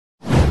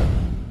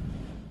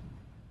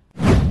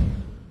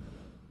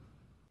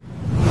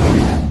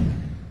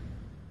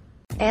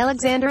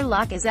Alexandre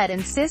Lacazette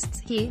insists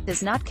he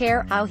does not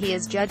care how he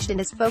is judged and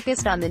is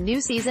focused on the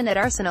new season at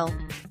Arsenal.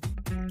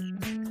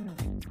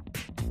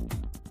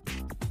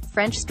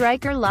 French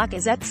striker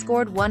Lacazette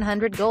scored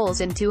 100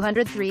 goals in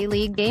 203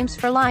 league games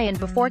for Lyon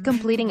before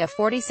completing a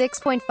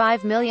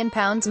 £46.5 million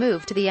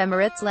move to the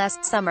Emirates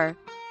last summer.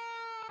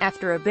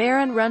 After a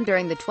barren run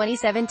during the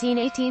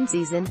 2017-18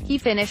 season, he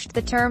finished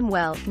the term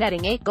well,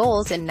 netting 8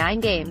 goals in 9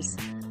 games.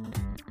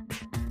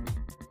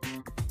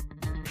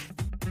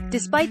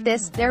 Despite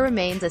this, there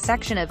remains a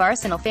section of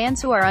Arsenal fans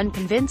who are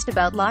unconvinced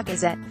about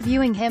Lacazette,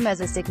 viewing him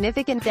as a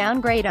significant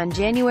downgrade on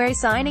January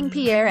signing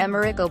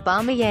Pierre-Emerick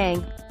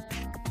Aubameyang.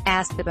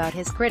 Asked about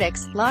his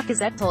critics,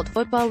 Lacazette told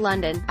Football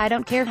London, "I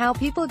don't care how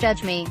people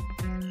judge me.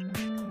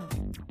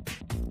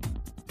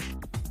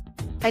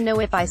 I know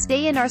if I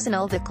stay in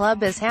Arsenal the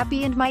club is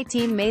happy and my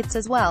teammates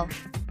as well.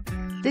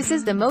 This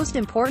is the most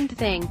important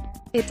thing.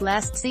 It's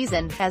last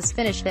season, has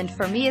finished and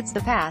for me it's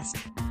the past.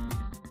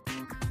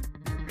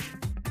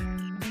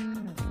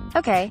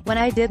 Okay, when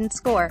I didn't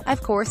score,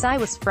 of course I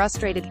was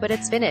frustrated but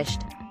it's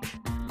finished.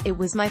 It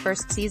was my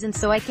first season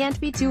so I can't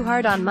be too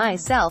hard on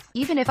myself,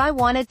 even if I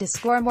wanted to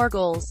score more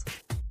goals.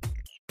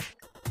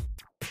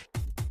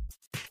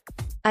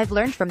 I've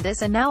learned from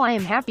this and now I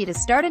am happy to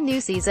start a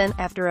new season."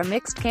 After a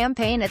mixed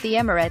campaign at the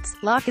Emirates,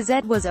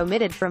 Lacazette was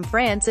omitted from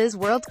France's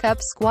World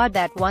Cup squad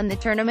that won the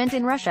tournament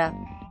in Russia.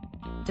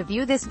 To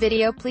view this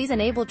video, please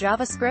enable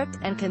JavaScript,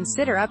 and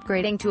consider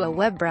upgrading to a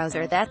web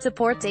browser that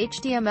supports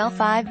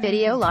HTML5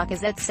 video.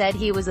 Lacazette said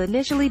he was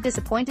initially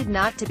disappointed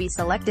not to be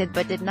selected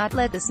but did not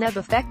let the snub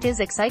affect his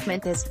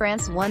excitement as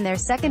France won their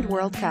second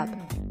World Cup.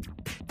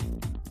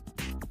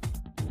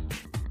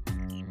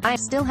 "I'm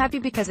still happy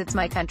because it's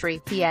my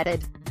country," he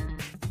added.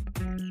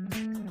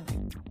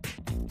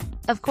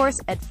 "Of course,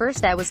 at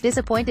first I was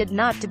disappointed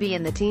not to be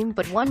in the team,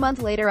 but 1 month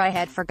later I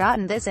had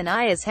forgotten this and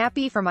I is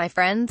happy for my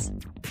friends.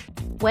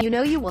 When you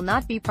know you will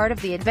not be part of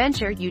the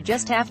adventure, you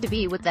just have to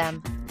be with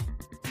them.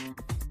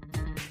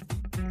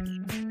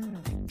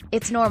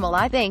 It's normal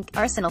I think."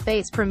 Arsenal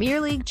face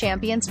Premier League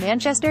champions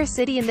Manchester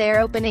City in their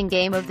opening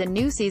game of the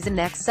new season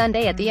next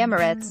Sunday at the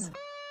Emirates.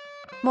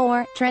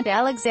 More, Trent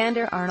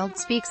Alexander-Arnold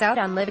speaks out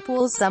on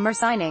Liverpool's summer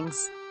signings.